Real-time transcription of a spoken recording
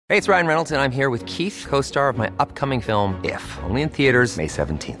Hey, it's Ryan Reynolds, and I'm here with Keith, co-star of my upcoming film, If, only in theaters May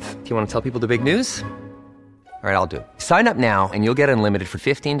 17th. Do you want to tell people the big news? All right, I'll do it. Sign up now and you'll get unlimited for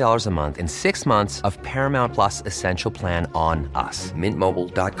 $15 a month and 6 months of Paramount Plus Essential Plan on us.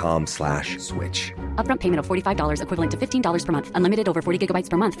 MintMobile.com/switch. Upfront payment of $45 equivalent to $15 per month. Unlimited over 40 gigabytes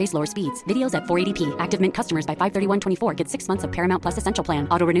per month. Face lower speeds. Videos at 480p. Active Mint customers by 531.24 get 6 months of Paramount Plus Essential Plan.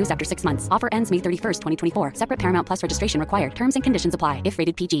 Auto renews after 6 months. Offer ends May 31st, 2024. Separate Paramount Plus registration required. Terms and conditions apply if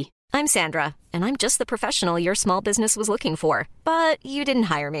rated PG. I'm Sandra, and I'm just the professional your small business was looking for. But you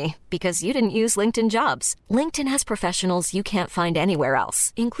didn't hire me because you didn't use LinkedIn Jobs. LinkedIn has professionals you can't find anywhere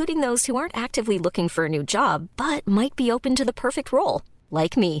else, including those who aren't actively looking for a new job, but might be open to the perfect role,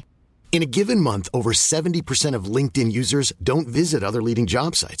 like me. In a given month, over 70% of LinkedIn users don't visit other leading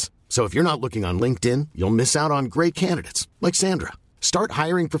job sites. So if you're not looking on LinkedIn, you'll miss out on great candidates like Sandra. Start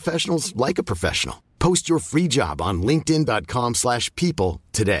hiring professionals like a professional. Post your free job on linkedin.com/people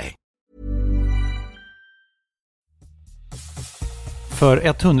today. För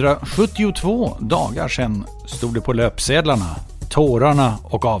 172 dagar sedan stod det på löpsedlarna, tårarna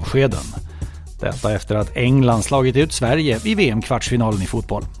och avskeden. Detta efter att England slagit ut Sverige i VM-kvartsfinalen i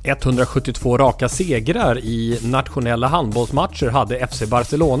fotboll. 172 raka segrar i nationella handbollsmatcher hade FC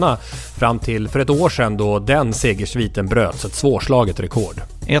Barcelona fram till för ett år sedan då den segersviten bröts, ett svårslaget rekord.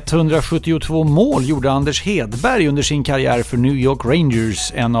 172 mål gjorde Anders Hedberg under sin karriär för New York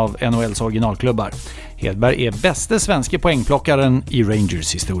Rangers, en av NHLs originalklubbar. Hedberg är bäste svenska poängplockaren i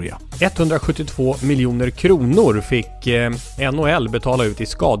Rangers historia. 172 miljoner kronor fick NHL betala ut i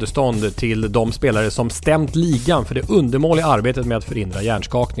skadestånd till de spelare som stämt ligan för det undermåliga arbetet med att förhindra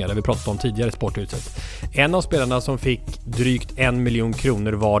hjärnskakningar, det vi pratat om tidigare i Sporthuset. En av spelarna som fick drygt 1 miljon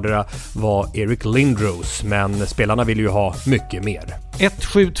kronor vardera var Eric Lindros, men spelarna ville ju ha mycket mer.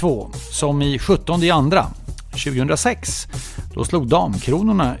 172 som i 17 i andra 2006. Då slog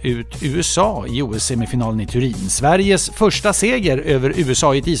damkronorna ut USA i OS-semifinalen i Turin. Sveriges första seger över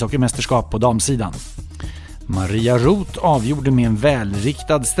USA i ett ishockeymästerskap på damsidan. Maria Roth avgjorde med en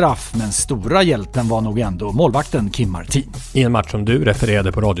välriktad straff, men stora hjälten var nog ändå målvakten Kim Martin. I en match som du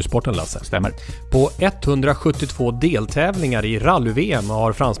refererade på Radiosporten, Lasse. Stämmer. På 172 deltävlingar i rally-VM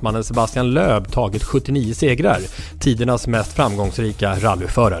har fransmannen Sebastian Loeb tagit 79 segrar. Tidernas mest framgångsrika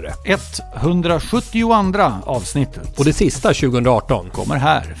rallyförare. 172 avsnittet. Och det sista 2018 kommer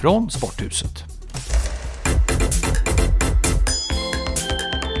här från Sporthuset.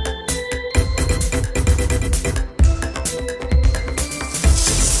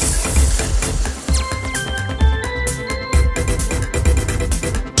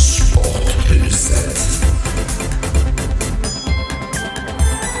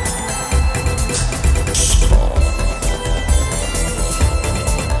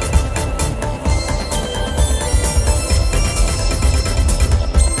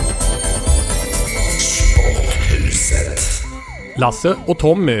 Lasse och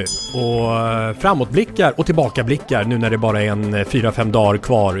Tommy och framåtblickar och tillbakablickar nu när det bara är en 4-5 dagar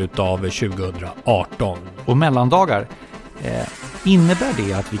kvar utav 2018. Och mellandagar, innebär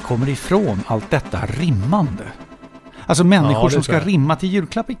det att vi kommer ifrån allt detta rimmande? Alltså människor som ska rimma till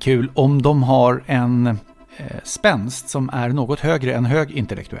julklapp är kul om de har en spänst som är något högre än hög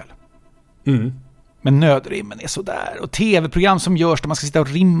intellektuell. Mm. Men nödrimmen är sådär. Och tv-program som görs där man ska sitta och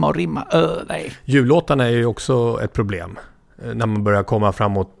rimma. Nej. Jullåtarna är ju också ett problem när man börjar komma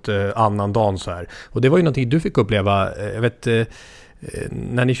framåt annan dagen så här. Och det var ju någonting du fick uppleva, jag vet,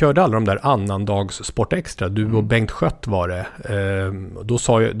 när ni körde alla de där annandags Sportextra, du och Bengt Schött var det, då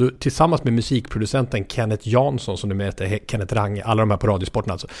sa jag, du, tillsammans med musikproducenten Kenneth Jansson, som du heter, Kenneth Range, alla de här på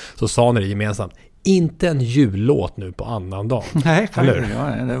Radiosporten alltså, så sa ni det gemensamt, inte en jullåt nu på annan dag. Nej, ja,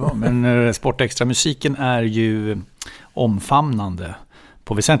 det var. Men Sportextra-musiken är ju omfamnande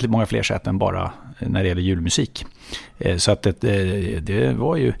på väsentligt många fler sätt än bara när det gäller julmusik. Så att det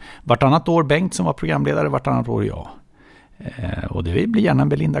var ju vartannat år Bengt som var programledare, vartannat år jag. Och det blir gärna en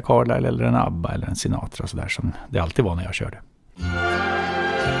Belinda Carlisle eller en ABBA eller en Sinatra så där, som det alltid var när jag körde.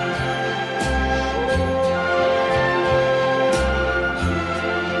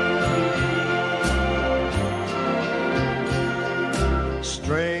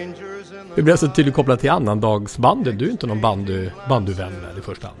 Det blir alltså tydligt kopplat till annandagsbandet. Du är inte någon bandyvän i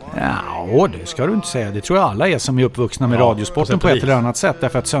första hand. Ja, det ska du inte säga. Det tror jag alla är som är uppvuxna med radiosporten på ett eller annat sätt.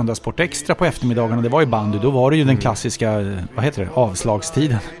 Därför att Söndagssport Extra på eftermiddagarna, det var ju bandy. Då var det ju den klassiska, vad heter det,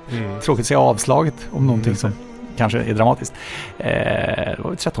 avslagstiden. Tråkigt att säga avslaget om någonting som kanske är dramatiskt. Det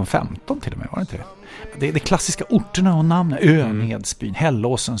var 13-15 till och med, var det inte det? Det är de klassiska orterna och namnen. Ömedsbyn,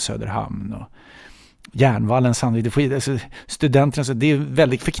 Hällåsen, Söderhamn och Järnvallen, Sandviken, alltså studenterna, så det är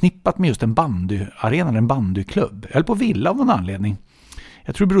väldigt förknippat med just en bandyarena, en bandyklubb. Jag höll på Villa av någon anledning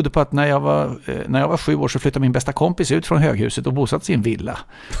Jag tror det berodde på att när jag var 7 år så flyttade min bästa kompis ut från höghuset och bosatte sig i en villa.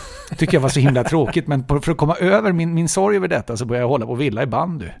 Det tycker jag var så himla tråkigt, men för att komma över min sorg över detta så började jag hålla på villa i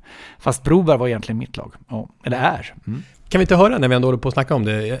bandy. Fast Broberg var egentligen mitt lag. Eller är. Mm. Kan vi inte höra när vi ändå håller på att snacka om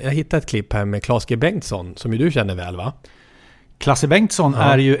det? Jag hittade ett klipp här med Claes G. Bengtsson som ju du känner väl, va? Claes Bengtsson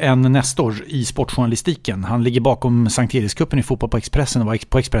är ju en nestor i sportjournalistiken. Han ligger bakom Sankt Erikscupen i fotboll på Expressen och var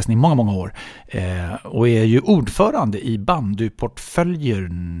på Expressen i många, många år. Och är ju ordförande i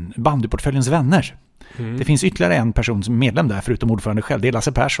bandyportföljens vänner. Mm. Det finns ytterligare en person som är medlem där förutom ordförande själv. Det är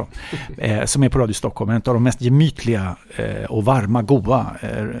Lasse Persson som är på Radio Stockholm. En av de mest gemytliga och varma, goa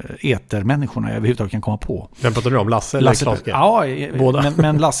etermänniskorna jag överhuvudtaget kan komma på. Vem pratar du om? Lasse eller Claes? Ja, båda.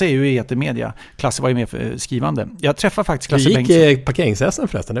 Men Lasse är ju i etermedia. Klasse var ju med för skrivande. Jag träffade faktiskt Klasse Bengtsson. Det gick parkerings-SM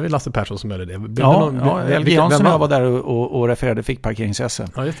förresten. Det är väl Lasse Persson som gjorde det. Helge Jansson och jag var där och refererade fick parkerings-SM.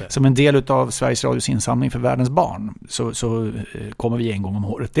 Ja, som en del av Sveriges Radios insamling för världens barn. Så kommer vi en gång om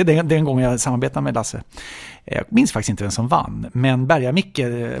året. Det är den gången jag samarbetar med Lasse. Jag minns faktiskt inte vem som vann, men Berga-Micke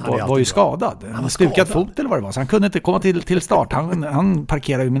var ju skadad. Han hade stukat fot eller vad det var, så han kunde inte komma till start. Han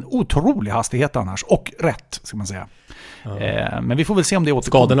parkerar ju med en otrolig hastighet annars, och rätt, ska man säga. Men vi får väl se om det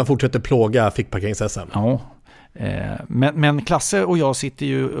återkommer. Skadorna fortsätter plåga fick parkerings-SM. Ja. Men Klasse och jag sitter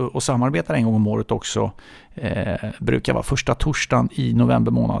ju och samarbetar en gång om året också. Brukar vara första torsdagen i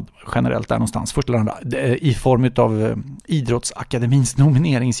november månad, generellt där någonstans, första eller andra, i form av Idrottsakademins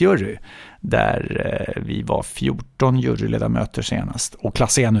nomineringsjury, där vi var 14 juryledamöter senast, och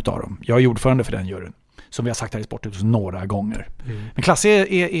Klasse är en utav dem. Jag är ordförande för den juryn, som vi har sagt här i Sporthuset några gånger. Men Klasse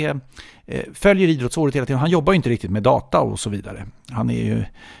följer idrottsåret hela tiden. Han jobbar ju inte riktigt med data och så vidare. Han är ju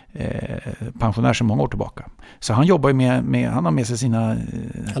pensionär sedan många år tillbaka. Så han jobbar ju med han har med sig sina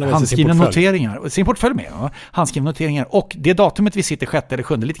handskrivna noteringar. Och sin portfölj med, handskrivna noteringar. Och det datumet vi sitter 6 eller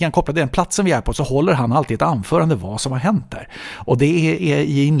 7, lite grann kopplat till den platsen vi är på, så håller han alltid ett anförande vad som har hänt där. Och det är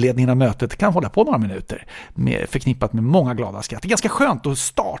i inledningen av mötet, kan hålla på några minuter, förknippat med många glada skratt. Det är ganska skönt att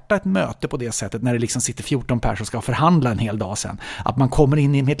starta ett möte på det sättet när det liksom sitter 14 personer och ska förhandla en hel dag sen. Att man kommer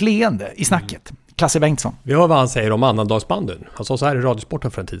in med ett leende i snacket. Klasse Bengtsson. Vi hör vad han säger om annandagsbanden. Han sa så här i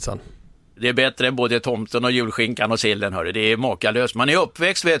Radiosporten för en tid sedan. Det är bättre än både tomten och julskinkan och sillen, hörru. Det är makalöst. Man är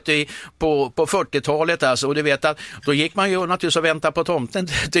uppväxt, vet du, på 40-talet alltså, och du vet att då gick man ju naturligtvis och väntade på tomten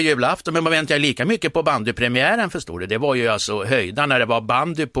till julafton, men man väntade lika mycket på bandypremiären, förstår du. Det var ju alltså höjda när det var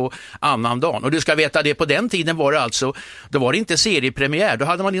bandy på annan dagen. Och du ska veta det, på den tiden var det alltså, då var det inte seriepremiär, då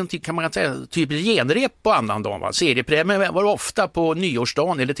hade man någonting, kan man säga, typ genrep på annan dagen, va? Seriepremiär var ofta på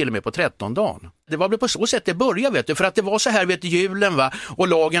nyårsdagen eller till och med på 13-dagen. Det var väl på så sätt det började, vet du, för att det var så här, vet du, julen, va, och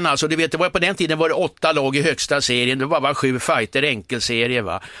lagen alltså, du vet, det var på den tiden var det 8 lag i högsta serien, det var bara 7 fighter enkelserie,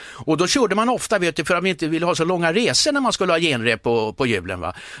 va, och då körde man ofta, vet du, för att man inte ville ha så långa resor när man skulle ha genrep på julen,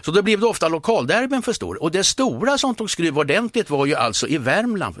 va, så då blev det ofta lokalderben för stor, och det stora som tog skruv ordentligt var ju alltså i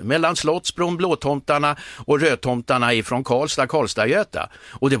Värmland, mellan Slottsbron, Blåtomtarna och Rödtomtarna ifrån Karlstad-Göta,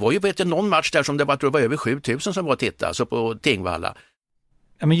 och det var ju, vet du, någon match där som det var över 7000 som var titta, alltså på Tingvalla.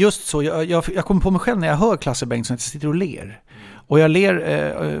 Ja, men just så, jag kommer på mig själv när jag hör Klasse Bengtsson att jag sitter och ler. Och jag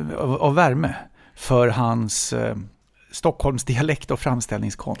ler av värme för hans Stockholms dialekt och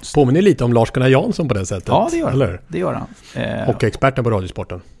framställningskonst. Påminner lite om Lars-Gunnar Jansson på det sättet. Ja, det gör han. Eller? Det gör han. Och experten på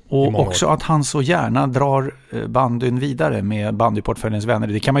Radiosporten. Och också att han så gärna drar bandyn vidare med bandyportföljens vänner.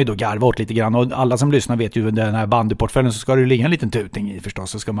 Det kan man ju då garva åt lite grann. Och alla som lyssnar vet ju den här bandyportföljen, så ska det ju ligga en liten tuting i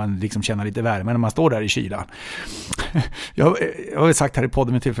förstås. Så ska man liksom känna lite värme när man står där i kyla. Jag har sagt här i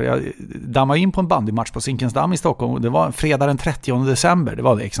podden med tillfälle, jag dammade in på en bandymatch på Zinkensdamm i Stockholm. Det var fredag den 30 december. Det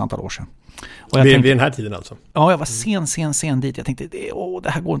var det x antal år sedan. Och jag tänkte, vid den här tiden alltså? Ja, jag var sen dit. Jag tänkte, det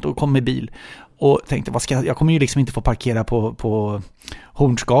här går inte att komma med bil. Och tänkte, jag kommer ju liksom inte få parkera på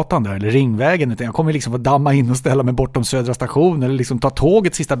Hornsgatan där, eller Ringvägen, utan jag kommer liksom få damma in och ställa mig bortom Södra station, eller liksom ta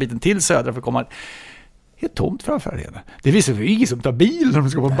tåget sista biten till Södra för att komma. Helt tomt framför henne. Det visar ju ingen som tar bil när de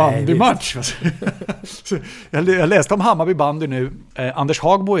ska på en bandymatch. Jag läste om Hammarby bandy nu. Anders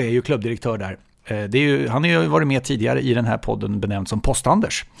Hagbo är ju klubbdirektör där. Han har ju varit med tidigare i den här podden benämnd som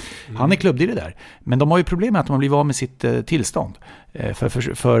Post-Anders. Han är klubbdirektör där. Men de har ju problem med att de har blivit av med sitt tillstånd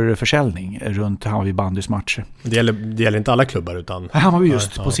för försäljning runt Hammarby bandys matcher. Det gäller inte alla klubbar utan... Hammarby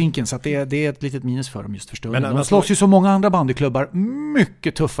just på Zinken, så att det är ett litet minus för dem just för stunden. De slåss ju som många andra bandyklubbar,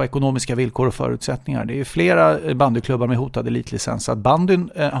 mycket tuffa ekonomiska villkor och förutsättningar. Det är flera bandyklubbar med hotad elitlicens, så att bandyn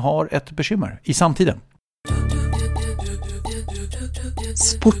har ett bekymmer i samtiden.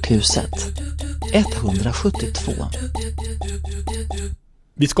 Sporthuset 172.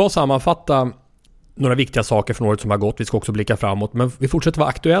 Vi ska sammanfatta några viktiga saker från året som har gått. Vi ska också blicka framåt. Men vi fortsätter vara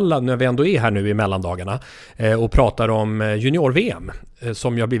aktuella när vi ändå är här nu i mellandagarna och pratar om junior-VM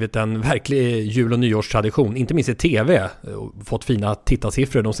som ju har blivit en verklig jul- och nyårstradition. Inte minst i tv. Fått fina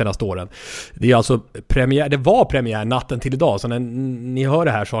tittarsiffror de senaste åren. Det är alltså det var premiär natten till idag. Så när ni hör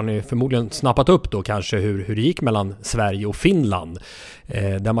det här så har ni förmodligen snappat upp då kanske hur det gick mellan Sverige och Finland.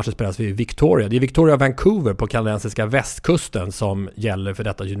 Där matchen spelas vid Victoria. Det är Victoria Vancouver på kanadensiska västkusten som gäller för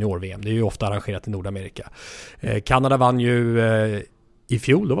detta junior-VM. Det är ju ofta arrangerat i Nordamerika. Kanada vann ju i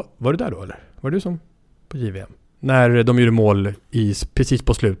fjol. Då, var det där då eller? Var det du som på JVM? När de gjorde mål precis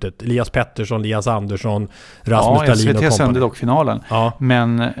på slutet. Elias Pettersson, Elias Andersson, Rasmus Dahlin och kompani. SVT sände dock finalen. Ja.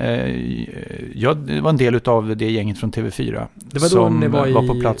 Men det var en del av det gänget från TV4 det var som då var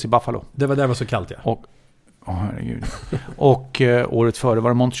på plats i Buffalo. Det var där det var så kallt, ja. Herregud. Och året före var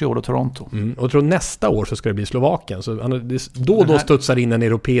det Montreal och Toronto. Och jag tror nästa år så ska det bli Slovakien. Så då studsar in en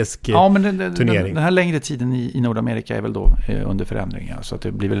europeisk turnering. Den här längre tiden i Nordamerika är väl då under förändringar. Så att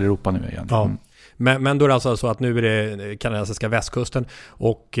det blir väl Europa nu igen. Ja. Men då är det alltså så att nu är det kanadensiska västkusten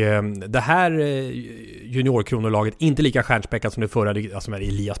och det här juniorkronolaget inte lika stjärnspäckat som det förra, alltså med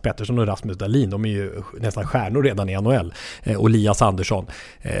Elias Pettersson och Rasmus Dahlin. De är ju nästan stjärnor redan i NHL. Och Elias Andersson.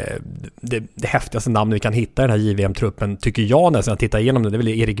 Det häftigaste namn vi kan hitta i den här JVM-truppen tycker jag nästan att titta igenom det är väl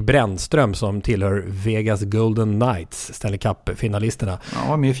Erik Brännström som tillhör Vegas Golden Knights, Stanley Cup-finalisterna.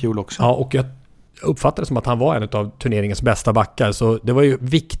 Ja, med i fjol också. Ja, och jag uppfattade det som att han var en av turneringens bästa backar. Så det var ju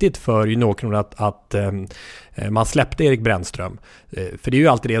viktigt för juniorkronorna att man släppte Erik Brännström. För det är ju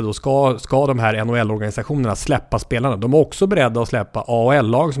alltid det då, ska de här NHL-organisationerna släppa spelarna. De är också beredda att släppa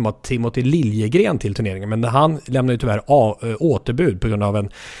AHL-lag som har Timothy Liljegren till turneringen. Men han lämnar ju tyvärr återbud på grund av en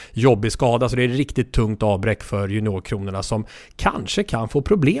jobbig skada. Så det är ett riktigt tungt avbräck för juniorkronorna som kanske kan få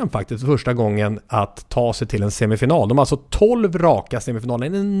problem faktiskt för första gången att ta sig till en semifinal. De har alltså 12 raka semifinaler,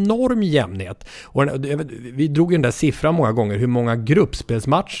 en enorm jämnhet. Och vi drog ju den där siffran många gånger, hur många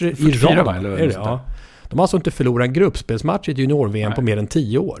gruppspelsmatcher i rad. De har alltså inte förlorat en gruppspelsmatch i junior-VM på mer än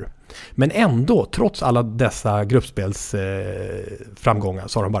 10 år. Men ändå, trots alla dessa gruppspelsframgångar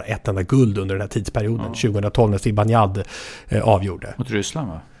så har de bara ett enda guld under den här tidsperioden. 2012 när Zibanejad avgjorde. Mot Ryssland,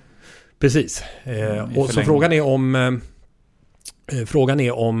 va? Precis. Och så frågan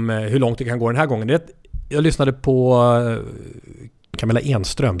är om hur långt det kan gå den här gången. Jag lyssnade på Camilla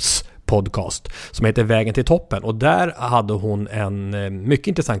Enströms podcast som heter Vägen till toppen och där hade hon en mycket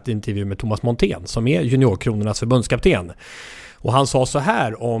intressant intervju med Thomas Montén som är juniorkronornas förbundskapten. Och han sa så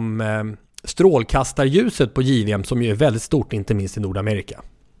här om strålkastarljuset på JVM som ju är väldigt stort inte minst i Nordamerika.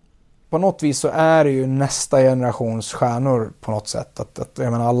 På något vis så är det ju nästa generations stjärnor på något sätt. Att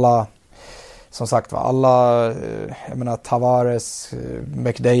jag menar alla, som sagt alla, jag menar Tavares,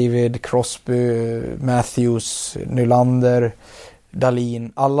 McDavid, Crosby, Matthews, Nylander,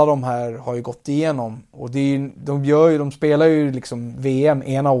 Dahlin, alla de här har ju gått igenom och de spelar ju liksom VM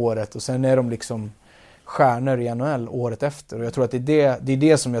ena året och sen är de liksom stjärnor i NHL året efter och jag tror att det är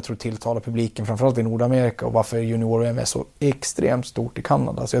det som jag tror tilltalar publiken framförallt i Nordamerika och varför junior-VM är så extremt stort i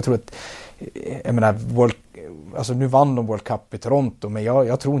Kanada. Så jag tror att jag menar nu vann de World Cup i Toronto men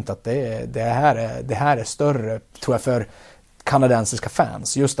jag tror inte att det här är större tror jag för kanadensiska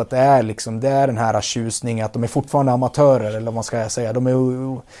fans. Just att det är den här tjusningen att de är fortfarande amatörer eller vad man ska säga. De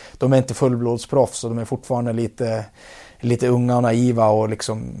är inte fullblodsproffs och de är fortfarande lite unga och naiva och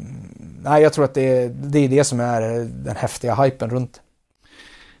liksom jag tror att det är det som är den häftiga hypen runt.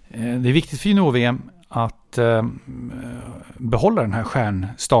 Det är viktigt för junior-VM att behålla den här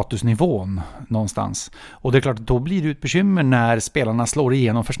stjärnstatusnivån någonstans. Och det är klart att då blir det ett bekymmer när spelarna slår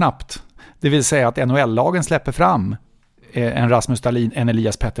igenom för snabbt. Det vill säga att NHL-lagen släpper fram en Rasmus Dahlin, en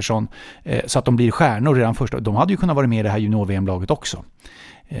Elias Pettersson så att de blir stjärnor redan första. De hade ju kunnat vara med i det här junior-VM-laget också.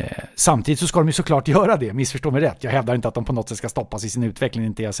 Samtidigt så ska de ju såklart göra det, missförstå mig rätt. Jag hävdar inte att de på något sätt ska stoppas i sin utveckling,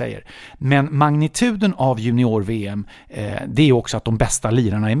 inte jag säger. Men magnituden av junior-VM det är också att de bästa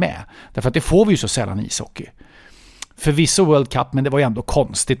lirarna är med. Därför att det får vi ju så sällan i ishockey. Förvisso World Cup, men det var ju ändå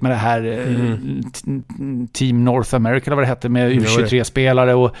konstigt med det här Team North America, vad det hette, med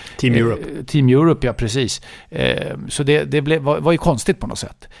U23-spelare och Team Europe, ja precis. Så det var ju konstigt på något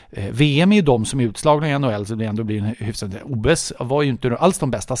sätt. VM är ju de som är utslagna i NHL, så det ändå blir en hyfsad. OS var ju inte alls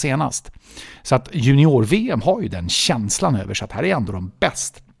de bästa senast. Så att junior-VM har ju den känslan över sig att här är ändå de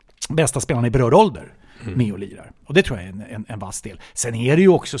bästa spelarna i berörd ålder med och lirar. Och det tror jag är en vass del. Sen är det ju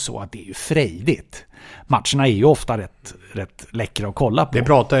också så att det är ju frejdigt. Matcherna är ju ofta rätt läckra att kolla på. Det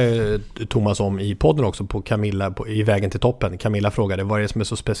pratade Thomas om i podden också på Camilla i Vägen till toppen. Camilla frågade vad är det som är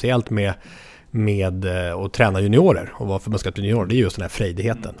så speciellt med att träna juniorer och varför man ska träna juniorer. Det är just den här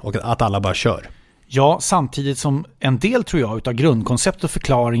frejdigheten och att alla bara kör. Ja, samtidigt som en del tror jag utav grundkoncept och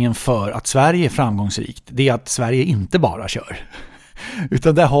förklaringen för att Sverige är framgångsrikt, det är att Sverige inte bara kör.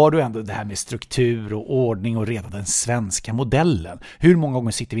 Utan där har du ändå det här med struktur och ordning och reda, den svenska modellen. Hur många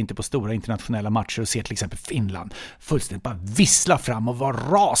gånger sitter vi inte på stora internationella matcher och ser till exempel Finland fullständigt bara vissla fram och vara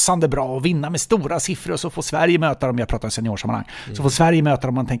rasande bra och vinna med stora siffror, och så får Sverige möta dem, jag pratar i seniorsammanhang, så får Sverige möta dem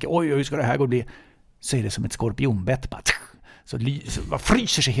och man tänker oj, hur ska det här gå att bli? Så är det som ett skorpionbett bara. Så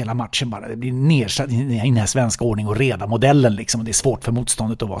fryser sig hela matchen bara. Det blir nedsatt i den här svenska ordning och reda modellen liksom. Och det är svårt för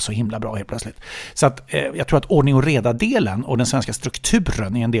motståndet att vara så himla bra helt plötsligt. Så att jag tror att ordning och reda delen och den svenska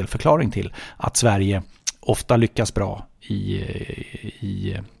strukturen är en del förklaring till att Sverige ofta lyckas bra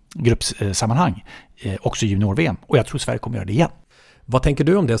i gruppsammanhang, också junior-VM. Och jag tror Sverige kommer göra det igen. Vad tänker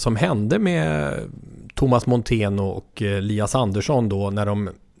du om det som hände med Thomas Monteno och Elias Andersson då, när de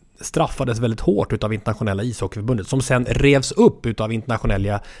straffades väldigt hårt utav internationella ishockeyförbundet, som sen revs upp utav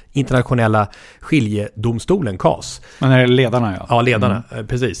internationella skiljedomstolen, CAS. Men är det ledarna? Ja, ledarna,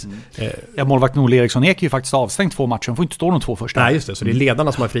 precis. Ja, målvakt Olle Eriksson Ek är ju faktiskt avstängt 2 matcher. Han får inte stå de 2 första. Nej, just det. Så det är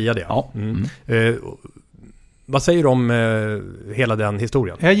ledarna som har friat det. Ja. Vad säger du om hela den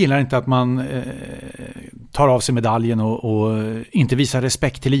historien? Jag gillar inte att man tar av sig medaljen och inte visar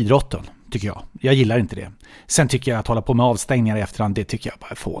respekt till idrotten, tycker jag. Jag gillar inte det. Sen tycker jag att hålla på med avstängningar i efterhand, det tycker jag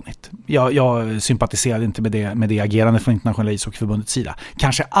bara är fånigt. Jag sympatiserade inte med det agerande från internationella ishockeyförbundets sida.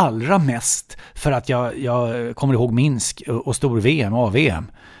 Kanske allra mest för att jag kommer ihåg Minsk och stor-VM och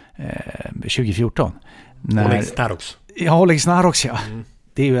AVM 2014. Oleg Snaroks. Ja, Oleg Snaroks, ja.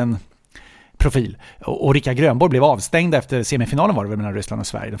 Det är ju en profil. Och Rickard Grönborg blev avstängd efter semifinalen, var det väl, mellan Ryssland och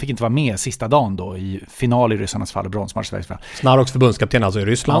Sverige. De fick inte vara med sista dagen då i final i ryssarnas fall och bronsmatch i Sveriges fall. Snaroks förbundskapten alltså i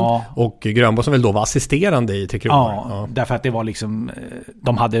Ryssland, ja. Och Grönborg som väl då var assisterande i Tre Kronor. Ja, därför att det var liksom,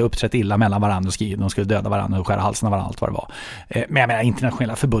 de hade uppträtt illa mellan varandra och de skulle döda varandra och skära halsen av varandra, allt vad det var. Men jag menar,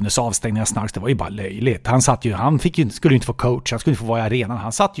 internationella förbundets avstängning av Snarks, det var ju bara löjligt. Skulle ju inte få coach, han skulle inte få vara i arenan.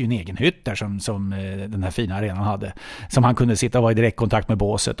 Han satt ju i en egen hytt där som den här fina arenan hade, som han kunde sitta och vara i direktkontakt med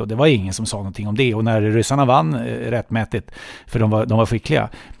båset, och det var ingen som sa någonting om det. Och när ryssarna vann rättmätigt, för de var skickliga,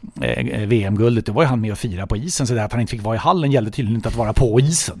 VM-guldet, då var ju han med och fira på isen, så det att han inte fick vara i hallen gällde tydligen inte att vara på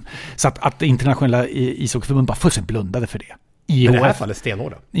isen. Så att internationella ishockeyförbund bara fullständigt blundade för det. I det här fallet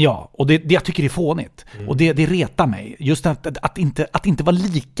stenhårda. Ja, och det jag tycker är fånigt. Och det retar mig. Just att inte vara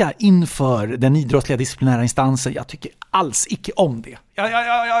lika inför den idrottsliga disciplinära instansen. Jag tycker alls icke om det.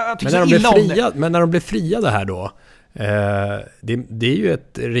 Jag tycker så illa om det. Men när de blev friade här då, det är ju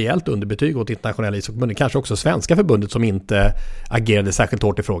ett rejält underbetyg åt internationella ishockeyförbundet, kanske också svenska förbundet, som inte agerade särskilt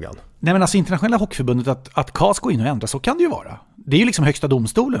hårt i frågan. Nej, men alltså internationella hockeyförbundet, att CAS går in och ändra, så kan det ju vara. Det är ju liksom högsta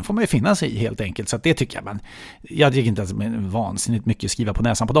domstolen, får man ju finna sig i helt enkelt. Så att det tycker jag, men jag tycker inte att det är vansinnigt mycket skriva på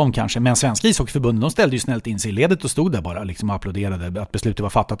näsan på dem kanske. Men svenska ishockeyförbundet, de ställde ju snällt in sig i ledet och stod där bara liksom och applåderade att beslutet var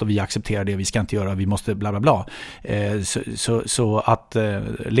fattat och vi accepterar det, vi ska inte göra, vi måste bla bla bla. Så att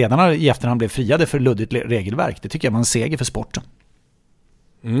ledarna i efterhand blev friade för luddigt regelverk, det tycker jag var en seger för sporten.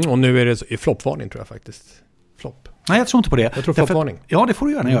 Och nu är det floppvarning, tror jag faktiskt. Flopp. Nej, jag tror inte på det. Jag tror floppvarning. Ja, det får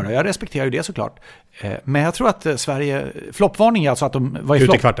du gärna göra. Jag respekterar ju det såklart. Men jag tror att Sverige... Floppvarning är alltså att de var i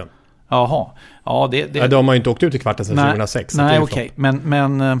ut i kvarten. Jaha. Ja, de har ju inte åkt ut i kvarten sedan 2006. Nej, okej.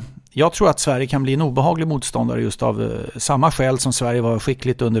 Men jag tror att Sverige kan bli en obehaglig motståndare just av samma skäl som Sverige var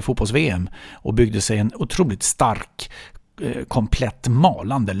skickligt under fotbolls-VM och byggde sig en otroligt stark, komplett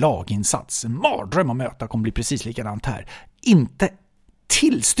malande laginsats. En mardröm att möta kommer bli precis likadant här. Inte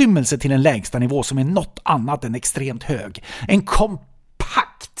tillstymmelse till en lägsta nivå som är något annat än extremt hög. En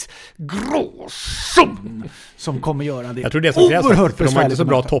kompakt gråzon som kommer göra det. Jag tror det som krävs, för de har inte så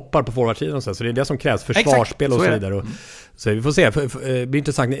bra toppar på forwardsidan, så det är det som krävs, försvarsspel och så vidare. Så vi får se, det blir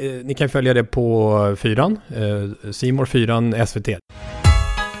intressant. Ni kan följa det på 4:an, C-more 4:an, SVT.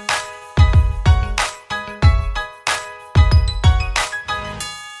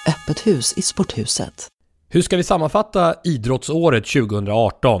 Öppet hus i Sporthuset. Hur ska vi sammanfatta idrottsåret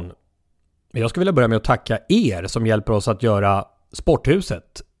 2018? Jag skulle vilja börja med att tacka er som hjälper oss att göra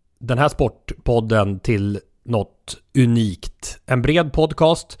Sporthuset, den här sportpodden, till något unikt. En bred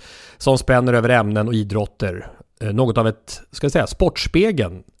podcast som spänner över ämnen och idrotter. Något av ett, ska jag säga,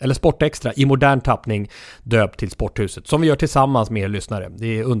 sportspegeln eller sportextra i modern tappning, döpt till Sporthuset, som vi gör tillsammans med er lyssnare.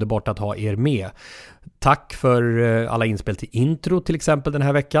 Det är underbart att ha er med. Tack för alla inspel till intro till exempel den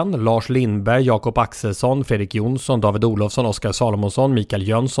här veckan. Lars Lindberg, Jakob Axelsson, Fredrik Jonsson, David Olofsson, Oskar Salomonsson, Mikael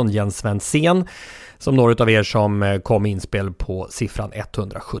Jönsson, Jens Svensén, som några av er som kom inspel på siffran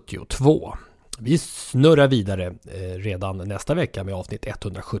 172. Vi snurrar vidare redan nästa vecka med avsnitt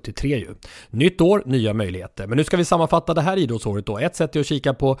 173 ju. Nytt år, nya möjligheter. Men nu ska vi sammanfatta det här idrottsåret då. Ett sätt är att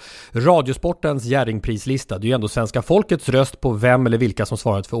kika på Radiosportens Jerringprislista. Det är ju ändå svenska folkets röst på vem eller vilka som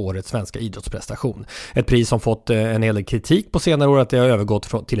svarat för årets svenska idrottsprestation. Ett pris som fått en hel del kritik på senare år, att det har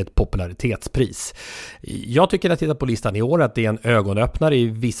övergått till ett popularitetspris. Jag tycker att titta på listan i år att det är en ögonöppnare i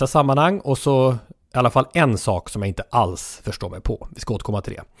vissa sammanhang, och så i alla fall en sak som jag inte alls förstår mig på. Vi ska återkomma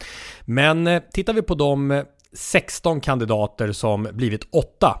till det. Men tittar vi på de 16 kandidater som blivit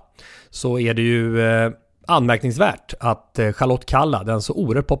 8, så är det ju anmärkningsvärt att Charlotte Kalla, den så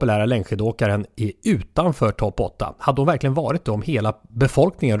oerhört populära längdskidåkaren, är utanför topp 8. Hade hon verkligen varit det om hela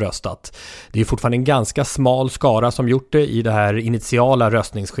befolkningen röstat? Det är fortfarande en ganska smal skara som gjort det i det här initiala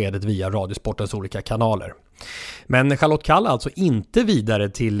röstningsskedet via Radiosportens olika kanaler. Men Charlotte Kalla alltså inte vidare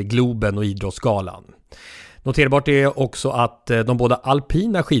till Globen och Idrottsgalan. Noterbart är också att de båda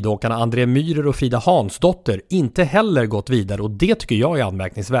alpina skidåkarna André Myhrer och Frida Hansdotter inte heller gått vidare, och det tycker jag är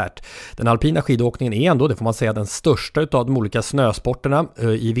anmärkningsvärt. Den alpina skidåkningen är ändå, det får man säga, den största av de olika snösporterna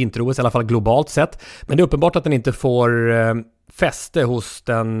i vinter-OS, i alla fall globalt sett. Men det är uppenbart att den inte får fäste hos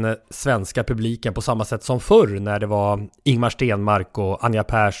den svenska publiken på samma sätt som förr, när det var Ingmar Stenmark och Anja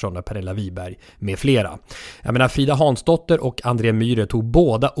Persson och Pernilla Wiberg med flera. Jag menar, Frida Hansdotter och André Myhrer tog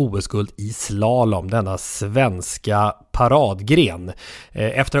båda OS-guld i slalom, denna svenska paradgren.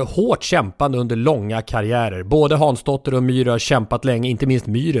 Efter hårt kämpande under långa karriärer. Både Hansdotter och Myhrer har kämpat länge, inte minst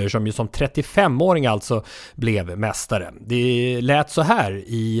Myhrer som ju som 35-åring alltså blev mästare. Det lät så här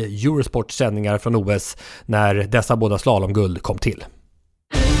i Eurosports sändningar från OS när dessa båda slalomguld kom till.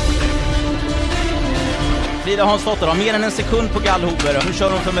 Frida Hansdotter har mer än en sekund på Gallhuber. Nu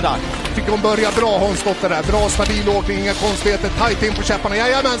kör hon för medalj. Tycker hon börjar bra, Hansdotter där. Bra stabil åkning, inga konstigheter. Tajt in på käpparna.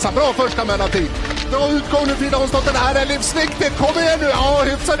 Jajamensan, bra första mellantid. Bra utgång nu, Frida Hansdotter. Det här är livsviktigt. Kom igen nu. Ja,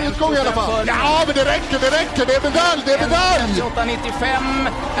 hyfsad utgång i alla fall. Ja, men det räcker. Det är medalj, det är medalj. 58,95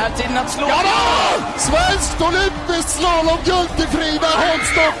 är tiden att slå. Ja då! Svenskt olympiskt slalomguld till Frida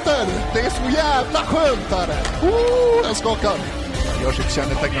Hansdotter. Det är så jävla skönt här. Den skakar. Gör sitt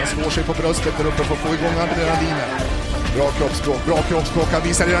kännetecken, han slår sig på bröstet där uppe för att få igång adrenalinen. Bra kroppsspråk, han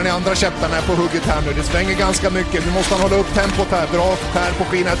visar redan i andra käppen här på hugget här nu. Det svänger ganska mycket, nu måste han hålla upp tempot här. Bra här på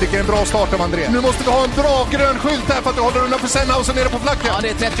skina, jag tycker det är en bra start av André. Nu måste vi ha en bra grön skylt här för att du håller undan för Sennhausen nere på flacken. Ja, det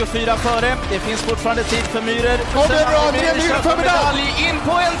är 34 före, det finns fortfarande tid för Myhrer. Ja, det är bra, André Myhrer för medalj! In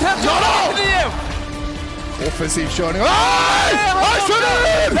på en 39! Offensiv körning. Nej!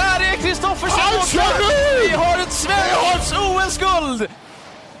 Där är Kristoffersson! Vi har ett svenskt OS-guld!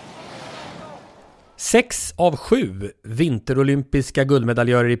 6 av 7 vinterolympiska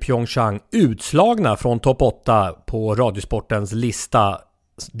guldmedaljörer i Pyeongchang utslagna från topp 8 på Radiosportens lista,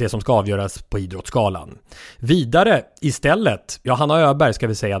 det som ska avgöras på Idrottsgalan. Vidare istället, Hanna Öberg ska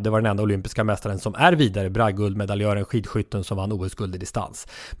vi säga, det var den enda olympiska mästaren som är vidare, bragdguldmedaljören, skidskytten som vann OS-guld i distans.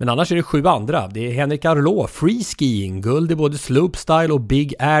 Men annars är det 7 andra. Det är Henrik Arlå, freeskiing, guld i både slopestyle och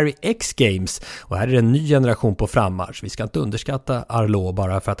Big Air X-Games. Och här är det en ny generation på frammarsch. Vi ska inte underskatta Arlå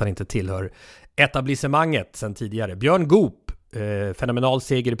bara för att han inte tillhör etablissemanget sedan tidigare. Björn Goop, fenomenal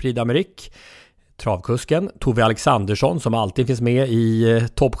seger i Prix d'Amérique. Travkusken Tove Alexandersson som alltid finns med i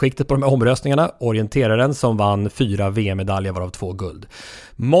toppskiktet på de här omröstningarna. Orienteraren som vann 4 VM-medaljer varav 2 guld.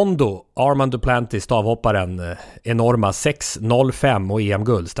 Mondo, Armand Duplantis, stavhopparen, enorma 6,05 och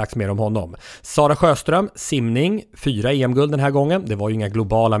EM-guld, strax mer om honom. Sara Sjöström, simning, 4 EM-guld den här gången. Det var ju inga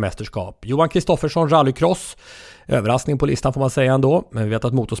globala mästerskap. Johan Kristoffersson, rallycross. Överraskning på listan får man säga ändå, men vi vet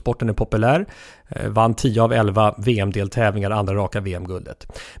att motorsporten är populär. Vann 10 av 11 VM-deltävlingar, andra raka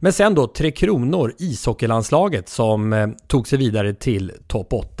VM-guldet. Men sen då 3 Kronor, ishockeylandslaget som tog sig vidare till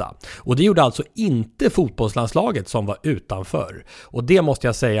topp 8. Och det gjorde alltså inte fotbollslandslaget som var utanför. Och det måste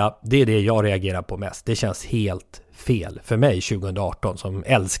jag säga, det är det jag reagerar på mest. Det känns helt fel för mig 2018 som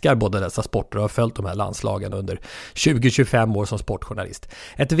älskar båda dessa sporter och har följt de här landslagen under 20-25 år som sportjournalist.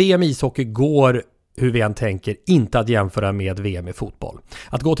 Ett VM ishockey går, hur vi än tänker, inte att jämföra med VM i fotboll.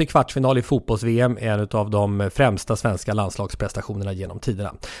 Att gå till kvartsfinal i fotbolls-VM är en av de främsta svenska landslagsprestationerna genom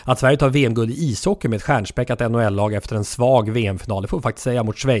tiderna. Att Sverige tar VM-guld i ishockey med ett stjärnspäckat NHL-lag efter en svag VM-final, det får vi faktiskt säga,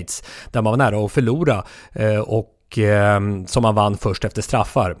 mot Schweiz, där man var nära att förlora och som man vann först efter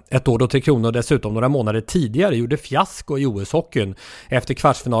straffar. Ett år då 3 Kronor dessutom några månader tidigare gjorde fiasko i OS-hockeyn efter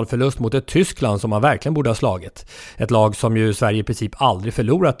kvartsfinalförlust mot ett Tyskland som man verkligen borde ha slagit. Ett lag som ju Sverige i princip aldrig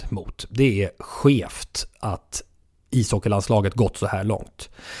förlorat mot. Det är skevt att ishockeylandslaget gått så här långt.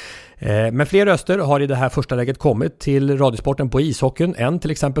 Men fler röster har i det här första läget kommit till radiosporten på ishockeyn än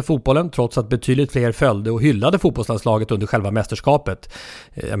till exempel fotbollen, trots att betydligt fler följde och hyllade fotbollslandslaget under själva mästerskapet.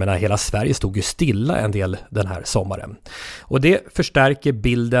 Jag menar, hela Sverige stod ju stilla en del den här sommaren. Och det förstärker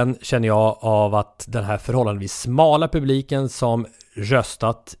bilden, känner jag, av att den här förhållandevis smala publiken som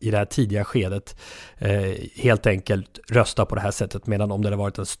röstat i det här tidiga skedet helt enkelt rösta på det här sättet, medan om det hade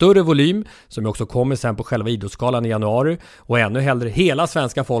varit en större volym, som också kommer sen på själva idrottsskalan i januari, och ännu hellre hela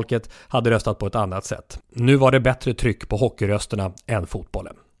svenska folket hade röstat på ett annat sätt. Nu var det bättre tryck på hockeyrösterna än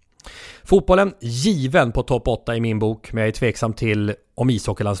fotbollen. Fotbollen given på topp 8 i min bok, men jag är tveksam till om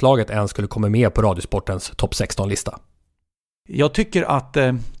ishockeylandslaget ens skulle komma med på Radiosportens topp 16-lista. Jag tycker att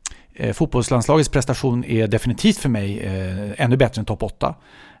fotbollslandslagets prestation är definitivt för mig ännu bättre än topp 8.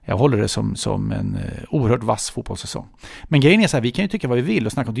 Jag håller det som en oerhört vass fotbollssäsong. Men grejen är så här, vi kan ju tycka vad vi vill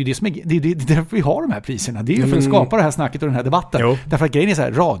och snacka om det. Det är därför vi har de här priserna. Det är ju för att skapa det här snacket och den här debatten. Jo. Därför att grejen är så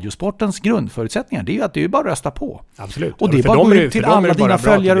här, radiosportens grundförutsättningar, det är ju att det är bara att rösta på. Absolut. Och det är bara att gå ut till alla dina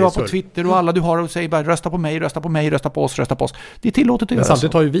följare du har på Twitter och alla du har och säger bara rösta på mig, rösta på mig, rösta på oss, rösta på oss. Det är tillåtet att göra.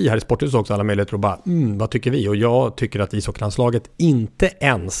 Samtidigt har ju vi här i Sporthuset också alla möjligheter att bara, vad tycker vi? Och jag tycker att ishockeylandslaget inte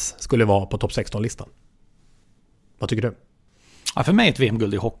ens skulle vara på topp 16-listan. Vad tycker du? Ja, för mig är ett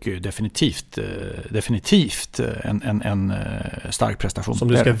VM-guld i hockey definitivt en stark prestation. Som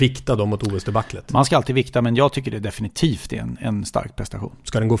du ska vikta då mot OS-debaclet? Man ska alltid vikta, men jag tycker det definitivt är en stark prestation.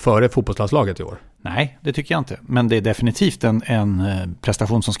 Ska den gå före fotbollslandslaget i år? Nej, det tycker jag inte. Men det är definitivt en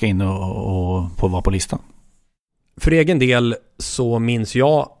prestation som ska in och vara på listan. För egen del så minns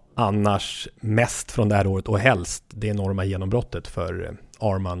jag annars mest från det här året och helst det enorma genombrottet för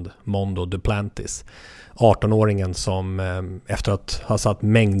Armand Mondo Duplantis. 18-åringen som efter att ha satt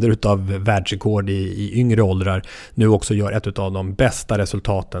mängder av världsrekord i yngre åldrar nu också gör ett av de bästa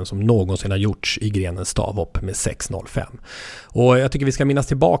resultaten som någonsin har gjorts i grenen stavhopp med 6.05. Och jag tycker vi ska minnas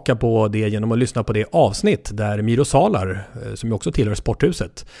tillbaka på det genom att lyssna på det avsnitt där Miro Salar, som ju också tillhör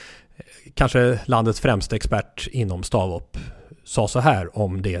Sporthuset, kanske landets främsta expert inom stavhopp, sa så här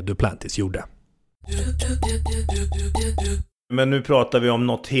om det Duplantis gjorde. Men nu pratar vi om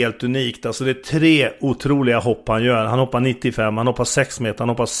något helt unikt. Alltså det är 3 otroliga hopp han gör. Han hoppar 95, han hoppar 6 meter, han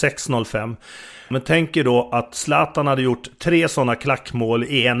hoppar 6.05. Men tänk er då att Zlatan hade gjort 3 sådana klackmål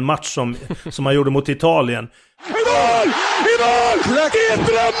i en match som han gjorde mot Italien. I mål! Det är ett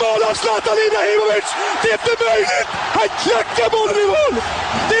drömmål av Zlatan Ibrahimovic! Det är inte möjligt! Han klackar bollen i mål!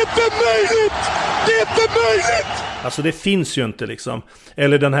 Det är inte möjligt! Det är inte möjligt! Alltså det finns ju inte liksom.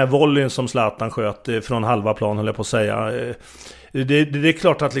 Eller den här volleyn som Zlatan sköt från halva plan, höll jag på att säga. Det är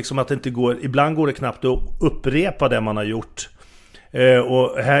klart att, liksom att det inte går. Ibland går det knappt att upprepa det man har gjort.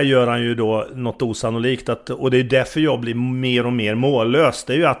 Och här gör han ju då något osannolikt. Och det är därför jag blir mer och mer mållös.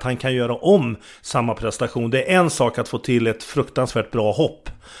 Det är ju att han kan göra om samma prestation. Det är en sak att få till ett fruktansvärt bra hopp.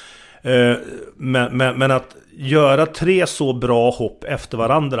 Men att göra 3 så bra hopp efter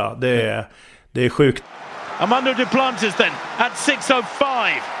varandra, det är sjukt. Armando Duplantis then at 6.05.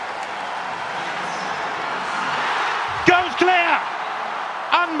 Goes clear!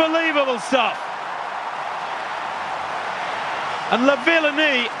 Unbelievable stuff. And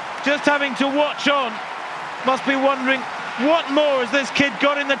Lavillenie, just having to watch on, must be wondering what more has this kid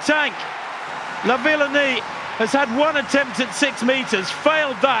got in the tank. Lavillenie has had one attempt at 6 meters,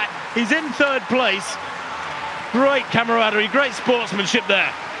 failed that. He's in 3rd place. Great camaraderie, great sportsmanship there.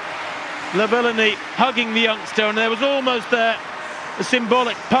 Lavillenie hugging the youngster, and there was almost a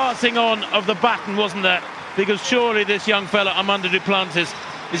symbolic passing on of the baton, wasn't there? Because surely this young fella, Armando Duplantis,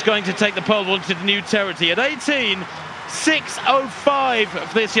 is going to take the pole vault into new territory. At 18, 6.05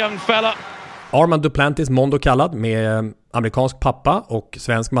 for this young fella. Armand Duplantis, Mondo kallad, med amerikansk pappa och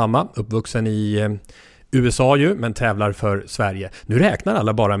svensk mamma, uppvuxen i USA ju, men tävlar för Sverige. Nu räknar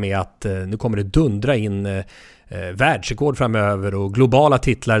alla bara med att nu kommer det dundra in världsrekord framöver och globala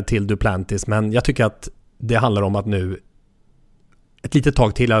titlar till Duplantis, men jag tycker att det handlar om att nu ett litet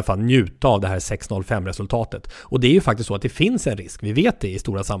tag till i alla fall njuta av det här 6.05 resultatet. Och det är ju faktiskt så att det finns en risk. Vi vet det i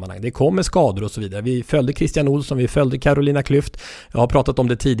stora sammanhang. Det kommer skador och så vidare. Vi följde Christian Olsson, vi följde Carolina Klüft. Jag har pratat om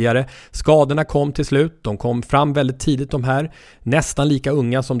det tidigare. Skadorna kom till slut. De kom fram väldigt tidigt, de här. Nästan lika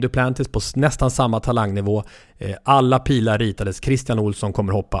unga som Duplantis på nästan samma talangnivå. Alla pilar ritades. Christian Olsson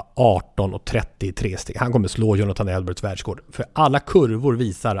kommer hoppa 18.30 i 3 steg. Han kommer slå Jonathan Elberts världsrekord. För alla kurvor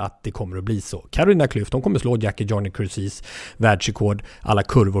visar att det kommer att bli så. Carolina Klüft, de kommer slå Jackie Johnny Crucis världsrekord. Alla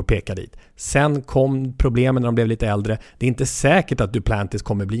kurvor pekar dit. Sen kom problemen när de blev lite äldre. Det är inte säkert att Duplantis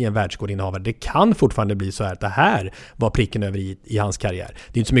kommer bli en världsrekordinnehavare. Det kan fortfarande bli så här att det här var pricken över i hans karriär.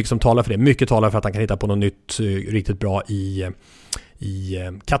 Det är inte så mycket som talar för det. Mycket talar för att han kan hitta på något nytt riktigt bra i i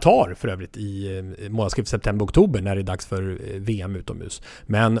Qatar för övrigt i månadsskiftet september-oktober när det är dags för VM utomhus.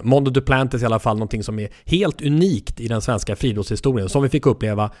 Men Mondo Duplantis är i alla fall någonting som är helt unikt i den svenska friidrottshistorien som vi fick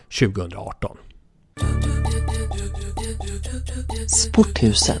uppleva 2018.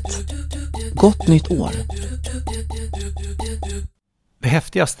 Sporthuset. Gott nytt år. Det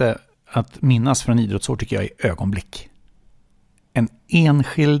häftigaste att minnas från idrottsår tycker jag är ögonblick. En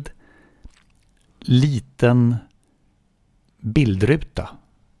enskild liten bildruta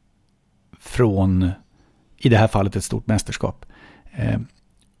från, i det här fallet, ett stort mästerskap.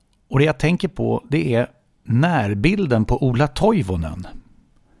 Och det jag tänker på, det är närbilden på Ola Toivonen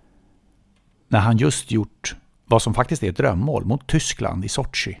när han just gjort vad som faktiskt är ett drömmål mot Tyskland i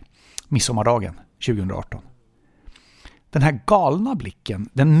Sochi, midsommardagen 2018. Den här galna blicken,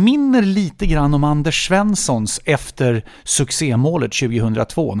 den minner lite grann om Anders Svenssons efter succémålet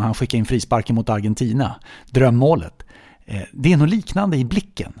 2002 när han skickade in frisparken mot Argentina, drömmålet. Det är något liknande i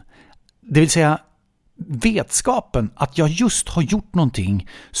blicken. Det vill säga vetskapen att jag just har gjort någonting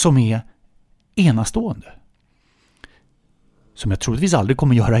som är enastående. Som jag troligtvis aldrig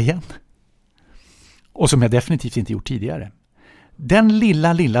kommer göra igen. Och som jag definitivt inte gjort tidigare. Den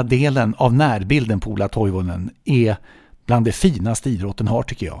lilla delen av närbilden på Ola Toivonen är bland det finaste idrotten har,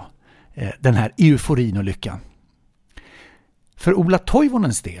 tycker jag. Den här euforin och lyckan. För Ola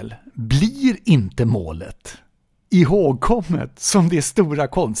Toivonens del blir inte målet ihågkommet som det stora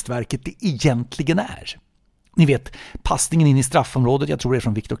konstverket det egentligen är. Ni vet, passningen in i straffområdet, jag tror det är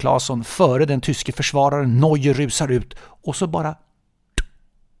från Viktor Claesson, före den tyske försvararen Neuer rusar ut och så bara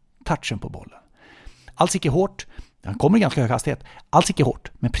touchen på bollen. Alls icke hårt, han kommer i ganska hög hastighet, alls icke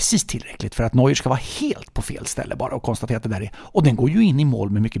hårt, men precis tillräckligt för att Neuer ska vara helt på fel ställe bara och konstatera att det där är. Och den går ju in i mål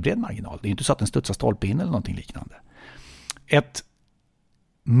med mycket bred marginal. Det är inte så att den studsar stolpe in eller någonting liknande. Ett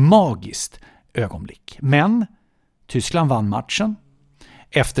magiskt ögonblick. Men Tyskland vann matchen.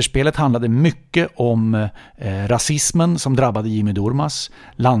 Efterspelet handlade mycket om rasismen som drabbade Jimmy Durmaz.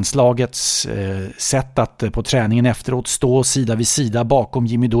 Landslagets sätt att på träningen efteråt stå sida vid sida bakom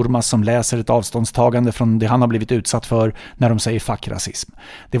Jimmy Durmaz som läser ett avståndstagande från det han har blivit utsatt för när de säger fuck rasism.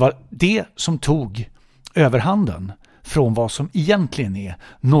 Det var det som tog överhanden från vad som egentligen är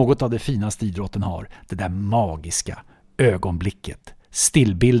något av det finaste idrotten har. Det där magiska ögonblicket.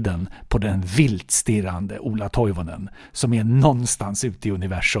 Stillbilden på den vilt stirrande Ola Toivonen som är någonstans ute i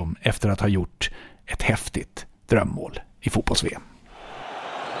universum efter att ha gjort ett häftigt drömmål i fotbolls-VM.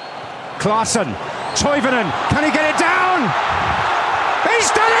 Klasen, Toivonen, can he get it down? He's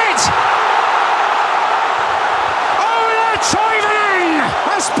done it! Ola Toivonen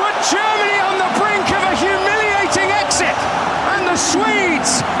has put Germany on the brink of a humiliating exit and the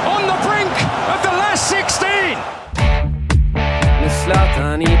Swedes on the brink of the last 16.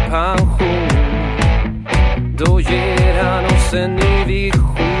 Zlatan i pension, då ger han oss en ny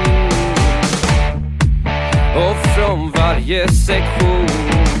vision. Och från varje sektion,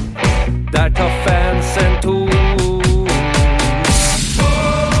 där tar fansen ton.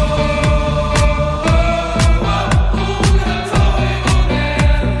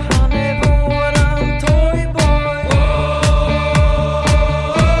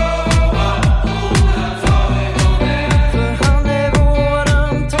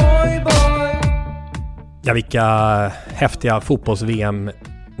 Ja, vilka häftiga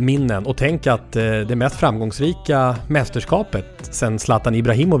fotbolls-VM-minnen. Och tänk att det mest framgångsrika mästerskapet sen Zlatan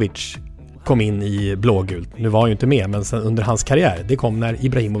Ibrahimovic kom in i blågult. Nu var han ju inte med, men sen under hans karriär. Det kom när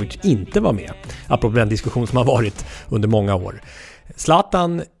Ibrahimovic inte var med. Apropå den diskussion som har varit under många år.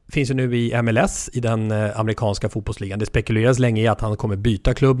 Zlatan finns ju nu i MLS i den amerikanska fotbollsligan. Det spekuleras länge i att han kommer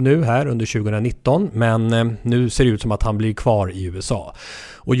byta klubb nu här under 2019. Men nu ser det ut som att han blir kvar i USA.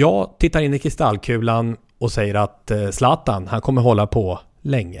 Och jag tittar in i kristallkulan och säger att Zlatan, han kommer hålla på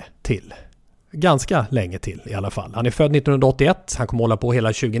länge till. Ganska länge till i alla fall. Han är född 1981, han kommer hålla på hela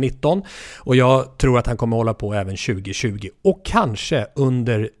 2019 och jag tror att han kommer hålla på även 2020 och kanske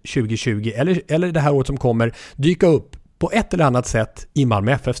under 2020 eller det här året som kommer dyka upp på ett eller annat sätt i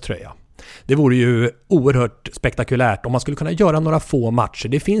Malmö FFs tröja. Det vore ju oerhört spektakulärt om man skulle kunna göra några få matcher.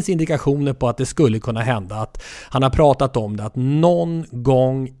 Det finns indikationer på att det skulle kunna hända, att han har pratat om det, att någon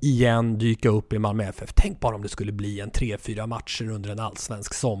gång igen dyka upp i Malmö FF. Tänk bara om det skulle bli en 3-4 matcher under en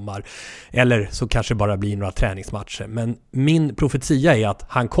allsvensk sommar. Eller så kanske bara blir några träningsmatcher. Men min profetia är att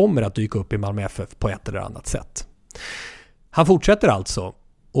han kommer att dyka upp i Malmö FF på ett eller annat sätt. Han fortsätter alltså.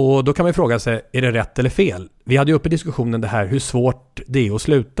 Och då kan man fråga sig, är det rätt eller fel? Vi hade ju uppe i diskussionen det här hur svårt det är att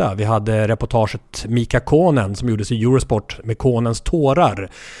sluta. Vi hade reportaget Mika Konen som gjordes i Eurosport med Konens tårar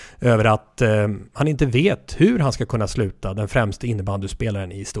över att han inte vet hur han ska kunna sluta, den främste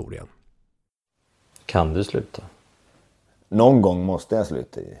innebandyspelaren i historien. Kan du sluta? någon gång måste jag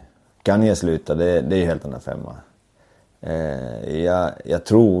sluta. Kan jag sluta, det är ju helt annan femma. Jag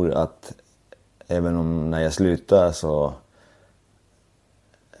tror att även om när jag slutar så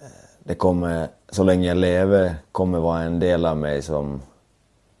det kommer, så länge jag lever, kommer vara en del av mig som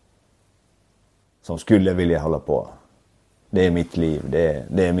skulle vilja hålla på. Det är mitt liv,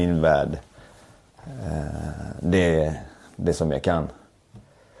 det är min värld. Det är det som jag kan.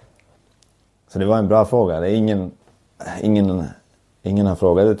 Så det var en bra fråga. Det är ingen har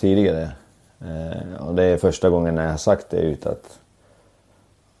frågat det tidigare. Och det är första gången när jag har sagt det ut att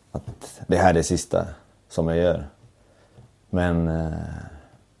det här är det sista som jag gör. Men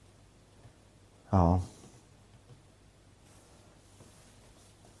ja.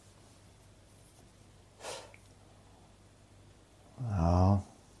 Ja.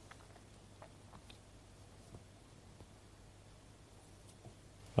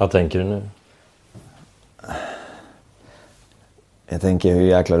 Vad tänker du nu? Jag tänker hur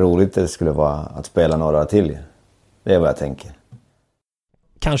jäkla roligt det skulle vara att spela några till. Det är vad jag tänker.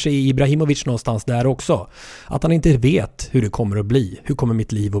 Kanske är Ibrahimovic någonstans där också. Att han inte vet hur det kommer att bli. Hur kommer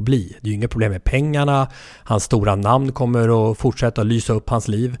mitt liv att bli? Det är ju inga problem med pengarna. Hans stora namn kommer att fortsätta lysa upp hans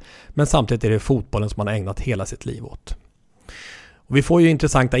liv. Men samtidigt är det fotbollen som han har ägnat hela sitt liv åt. Och vi får ju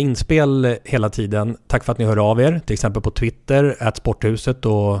intressanta inspel hela tiden. Tack för att ni hör av er. Till exempel på Twitter, @Sporthuset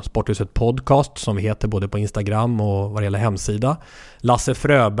och Sporthuset Podcast som vi heter både på Instagram och vad det gäller hemsida. Lasse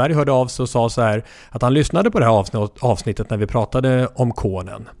Fröberg hörde av sig och sa så här att han lyssnade på det här avsnittet när vi pratade om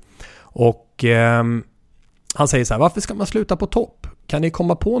konen. Och han säger så här: varför ska man sluta på topp? Kan ni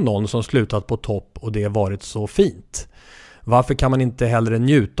komma på någon som slutat på topp och det har varit så fint? Varför kan man inte hellre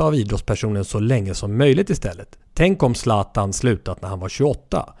njuta av idrottspersonen så länge som möjligt istället? Tänk om Zlatan slutat när han var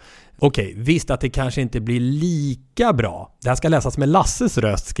 28. Okej, visst att det kanske inte blir lika bra. Det här ska läsas med Lasses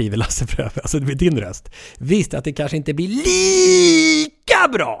röst, skriver Lasse Fröberg. Alltså det blir din röst. Visst att det kanske inte blir lika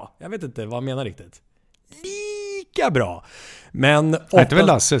bra. Jag vet inte vad han menar riktigt. Lika bra. Men oftast... Det är väl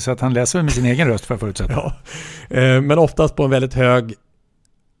Lasse så att han läser med sin egen röst för att förutsätta. Ja. Men oftast på en väldigt hög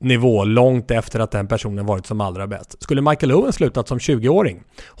nivå långt efter att den personen varit som allra bäst. Skulle Michael Owen slutat som 20-åring?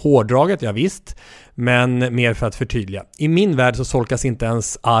 Hårdraget, ja visst, men mer för att förtydliga. I min värld så solkas inte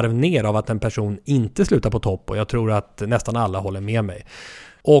ens arv ner av att en person inte slutar på topp och jag tror att nästan alla håller med mig.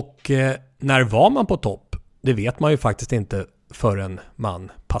 Och när var man på topp? Det vet man ju faktiskt inte förrän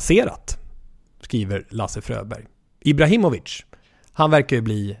man passerat, skriver Lasse Fröberg. Ibrahimovic, han verkar ju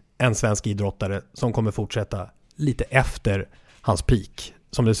bli en svensk idrottare som kommer fortsätta lite efter hans peak.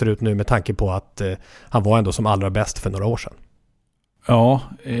 Som det ser ut nu med tanke på att han var ändå som allra bäst för några år sedan. Ja,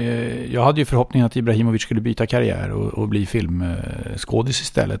 jag hade ju förhoppningen att Ibrahimovic skulle byta karriär och bli filmskådis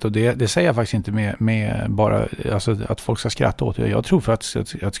istället. Och det säger jag faktiskt inte med bara alltså, att folk ska skratta åt det. Jag tror för att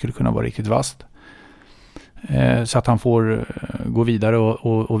det skulle kunna vara riktigt vasst. Så att han får gå vidare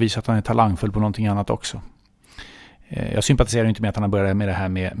och visa att han är talangfull på någonting annat också. Jag sympatiserar inte med att han har börjat med det här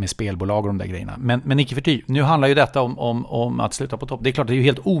med spelbolag och de där grejerna. Men icke förty. Nu handlar ju detta om att sluta på topp. Det är klart, det är ju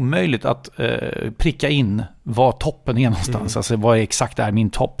helt omöjligt att pricka in vad toppen är någonstans. Alltså vad exakt är min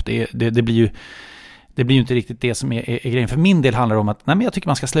topp. Det blir ju inte riktigt det som är grejen. För min del handlar det om att nej, men jag tycker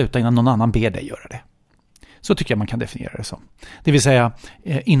man ska sluta innan någon annan ber dig göra det. Så tycker jag man kan definiera det som. Det vill säga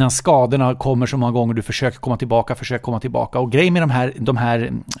innan skadorna kommer så många gånger du försöker komma tillbaka. Och grejen med de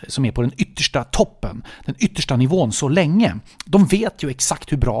här som är på den yttersta toppen, den yttersta nivån så länge, de vet ju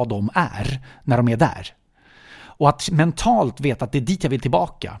exakt hur bra de är när de är där. Och att mentalt veta att det är dit jag vill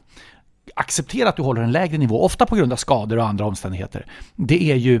tillbaka. Acceptera att du håller en lägre nivå, ofta på grund av skador och andra omständigheter.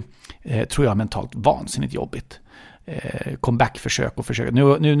 Det är ju, tror jag, mentalt vansinnigt jobbigt. Comeback-försök och försök.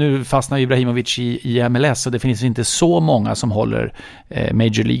 Nu fastnar Ibrahimovic i MLS och det finns inte så många som håller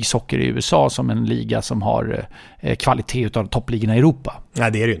Major League Soccer i USA som en liga som har kvalitet utav toppligorna i Europa.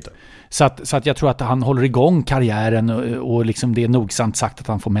 Nej, det är det ju inte. Så att jag tror att han håller igång karriären och liksom det är nogsamt sagt att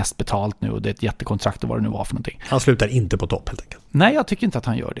han får mest betalt nu och det är ett jättekontrakt och vad det nu var för någonting. Han slutar inte på topp helt enkelt. Nej, jag tycker inte att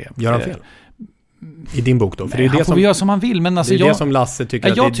han gör det. Gör han fel? I din bok då? För Nej, det är det får göra som han vill. Men alltså det är det som Lasse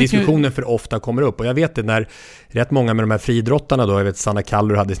tycker att diskussionen för ofta kommer upp. Och jag vet det när rätt många med de här friidrottarna då, jag vet Sanna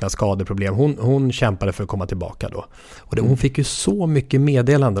Kallur hade sina skadeproblem. Hon kämpade för att komma tillbaka då. Och hon fick ju så mycket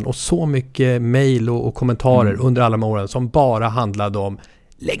meddelanden och så mycket mejl och kommentarer under alla de åren som bara handlade om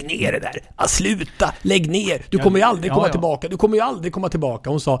lägg ner det där, sluta, lägg ner, du kommer ju aldrig komma tillbaka, du kommer ju aldrig komma tillbaka.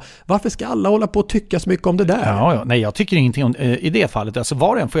 Hon sa, varför ska alla hålla på och tycka så mycket om det där? Nej, jag tycker ingenting om, i det fallet, alltså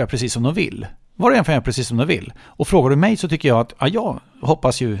var och en får göra precis som de vill. Och frågar du mig så tycker jag att jag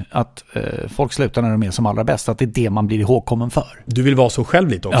hoppas ju att folk slutar när de är som allra bäst, att det är det man blir ihågkommen för. Du vill vara så själv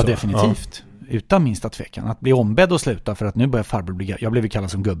lite också? Ja, definitivt. utan minsta tvekan. Att bli ombedd att sluta för att nu börjar farbror bli... Jag blev ju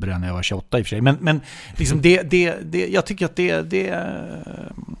kallad som gubbe när jag var 28 i och för sig. Men liksom jag tycker att det är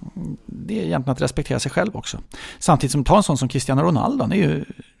egentligen att respektera sig själv också. Samtidigt som ta en sån som Cristiano Ronaldo, han är ju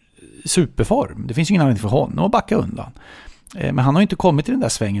superform. Det finns ju ingen anledning för honom att backa undan. Men han har ju inte kommit till den där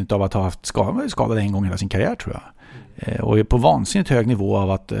svängen av att ha haft skadad en gång hela sin karriär, tror jag. Och är på vansinnigt hög nivå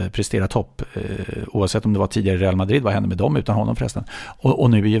av att prestera topp, oavsett om det var tidigare Real Madrid, vad hände med dem utan honom förresten, och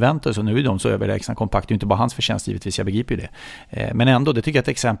nu i Juventus, och nu är de så överlägsna kompakt. Det är inte bara hans förtjänst givetvis, jag begriper ju det, men ändå, det tycker jag är ett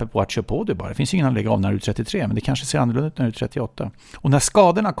exempel på att köra på det bara. Det finns ingen anledning att lägga av när du är 33, men det kanske ser annorlunda ut när du är 38, och när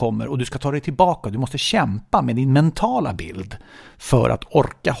skadorna kommer och du ska ta dig tillbaka, du måste kämpa med din mentala bild för att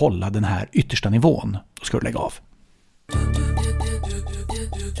orka hålla den här yttersta nivån, då ska du lägga av.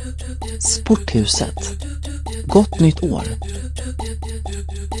 Sporthuset. Gott nytt år.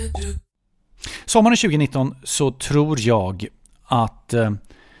 Sommaren 2019 så tror jag att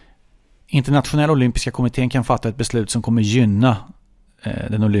Internationella olympiska kommittén kan fatta ett beslut som kommer gynna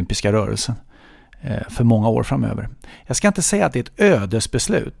den olympiska rörelsen för många år framöver. Jag ska inte säga att det är ett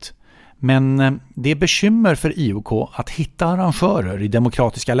ödesbeslut, men det är bekymmer för IOK att hitta arrangörer i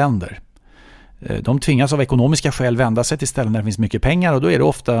demokratiska länder. De tvingas av ekonomiska skäl vända sig till ställen där det finns mycket pengar, och då är det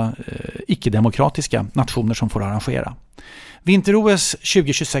ofta icke-demokratiska nationer som får arrangera. Vinter-OS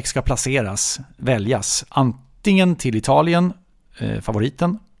 2026 ska väljas antingen till Italien,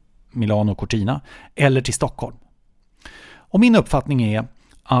 favoriten, Milano Cortina, eller till Stockholm. Och min uppfattning är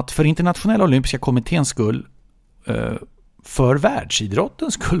att för Internationella olympiska kommitténs skull, för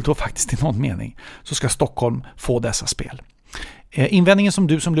världsidrottens skull då faktiskt i någon mening, så ska Stockholm få dessa spel. Invändningen som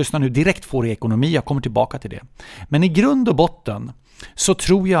du som lyssnar nu direkt får i ekonomi, jag kommer tillbaka till det. Men i grund och botten så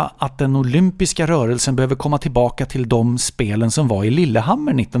tror jag att den olympiska rörelsen behöver komma tillbaka till de spelen som var i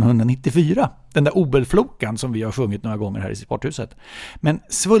Lillehammer 1994. Den där obelflokan som vi har sjungit några gånger här i Sporthuset. Men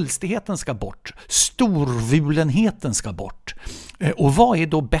svulstigheten ska bort, storvulenheten ska bort. Och vad är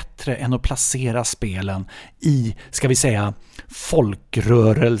då bättre än att placera spelen i, ska vi säga,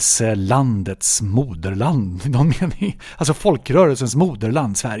 folkrörelselandets moderland? Alltså folkrörelsens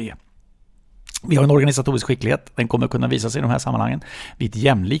moderland, Sverige. Vi har en organisatorisk skicklighet, den kommer kunna visa sig i de här sammanhangen. Vi är ett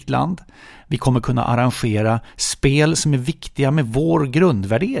jämlikt land. Vi kommer kunna arrangera spel som är viktiga med vår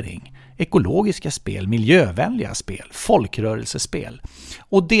grundvärdering. Ekologiska spel, miljövänliga spel, folkrörelsespel.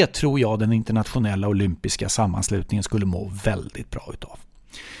 Och det tror jag den internationella olympiska sammanslutningen skulle må väldigt bra utav.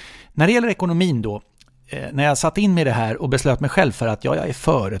 När det gäller ekonomin då, när jag satt in med det här och beslöt mig själv för att jag är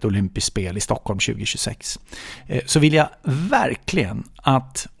för ett olympiskt spel i Stockholm 2026, så vill jag verkligen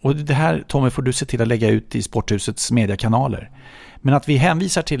att, och det här Tommy får du se till att lägga ut i Sporthusets mediekanaler, men att vi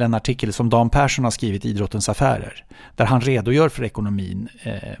hänvisar till en artikel som Dan Persson har skrivit i Idrottens affärer, där han redogör för ekonomin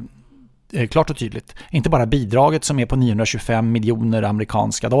klart och tydligt. Inte bara bidraget som är på 925 miljoner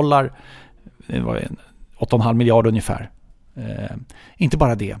amerikanska dollar, det var 8,5 miljarder ungefär. Inte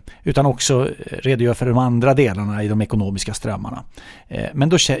bara det, utan också redogör för de andra delarna i de ekonomiska strömmarna. Men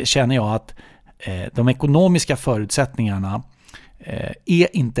då känner jag att de ekonomiska förutsättningarna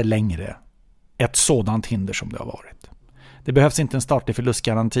är inte längre ett sådant hinder som det har varit. Det behövs inte en statlig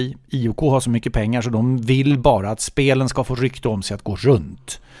förlustgaranti. IOK har så mycket pengar så de vill bara att spelen ska få rykte om sig att gå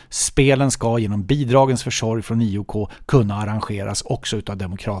runt. Spelen ska genom bidragens försorg från IOK kunna arrangeras också utav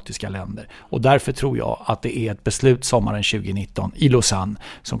demokratiska länder. Och därför tror jag att det är ett beslut sommaren 2019 i Lausanne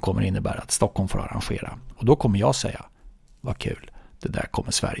som kommer innebära att Stockholm får arrangera. Och då kommer jag säga, vad kul, det där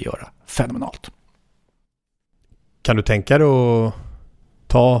kommer Sverige göra fenomenalt. Kan du tänka dig att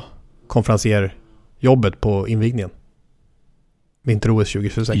ta konferencierjobbet på invigningen? Vinter-OS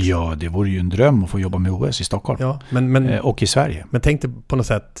 2026. Ja, det vore ju en dröm att få jobba med OS i Stockholm. Ja, men, och i Sverige. Men tänk dig på något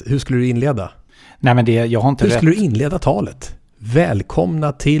sätt, hur skulle du inleda? Nej, men jag har inte hur skulle du inleda talet?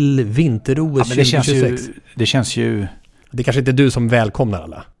 Välkomna till Vinter-OS 2026. Det känns ju... Det kanske inte är du som välkomnar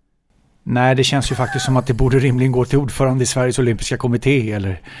alla. Nej, det känns ju faktiskt som att det borde rimligen gå till ordförande i Sveriges olympiska kommitté,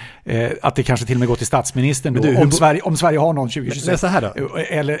 eller att det kanske till och med går till statsministern då, om Sverige har någon 2026. Så här då.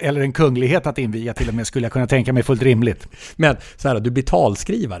 Eller en kunglighet att inviga till och med, skulle jag kunna tänka mig fullt rimligt. Men så här då, du blir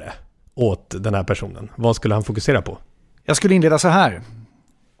talskrivare åt den här personen. Vad skulle han fokusera på? Jag skulle inleda så här.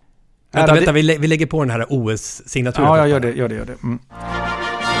 Vänta, vi lägger på den här OS-signaturen. Ja, jag gör det. Mm.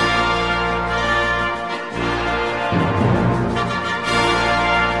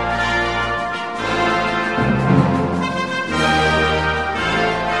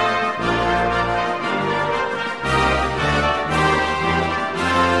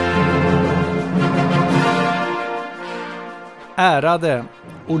 Ärade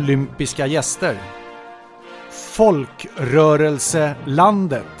olympiska gäster,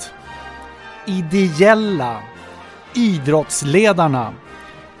 folkrörelselandet, ideella idrottsledarna,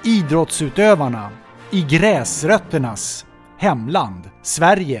 idrottsutövarna i gräsrötternas hemland,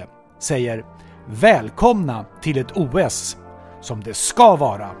 Sverige, säger välkomna till ett OS som det ska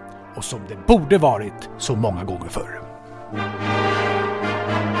vara och som det borde varit så många gånger förr.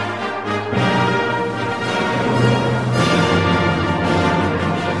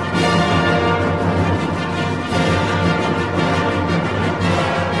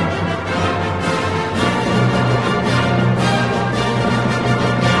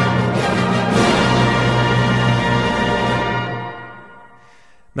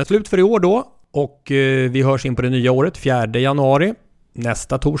 Men slut för i år då, och vi hörs in på det nya året, 4 januari.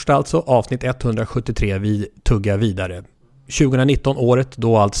 Nästa torsdag alltså, avsnitt 173, vi tuggar vidare. 2019 året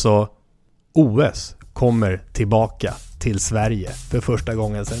då alltså OS kommer tillbaka till Sverige för första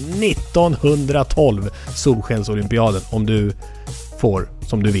gången sedan 1912, Solskensolympiaden, om du får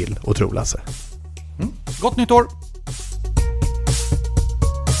som du vill och tror, Lasse. Gott nytt år!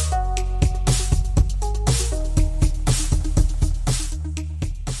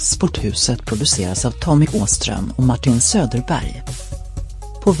 Sporthuset produceras av Tommy Åström och Martin Söderberg.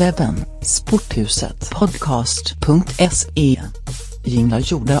 På webben sporthusetpodcast.se. Jinglar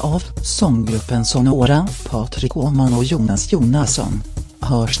gjorda av sånggruppen Sonora, Patrik Åman och Jonas Jonasson.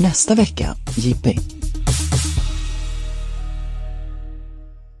 Hörs nästa vecka, JP.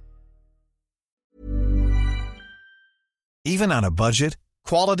 Even on a budget,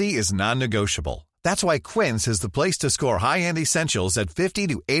 quality is non-negotiable. That's why Quince is the place to score high-end essentials at 50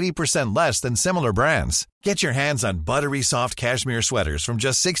 to 80% less than similar brands. Get your hands on buttery soft cashmere sweaters from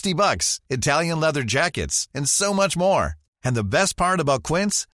just $60, Italian leather jackets, and so much more. And the best part about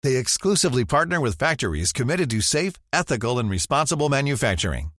Quince, they exclusively partner with factories committed to safe, ethical, and responsible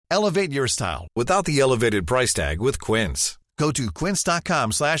manufacturing. Elevate your style without the elevated price tag with Quince. Go to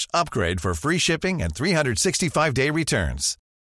quince.com/upgrade for free shipping and 365-day returns.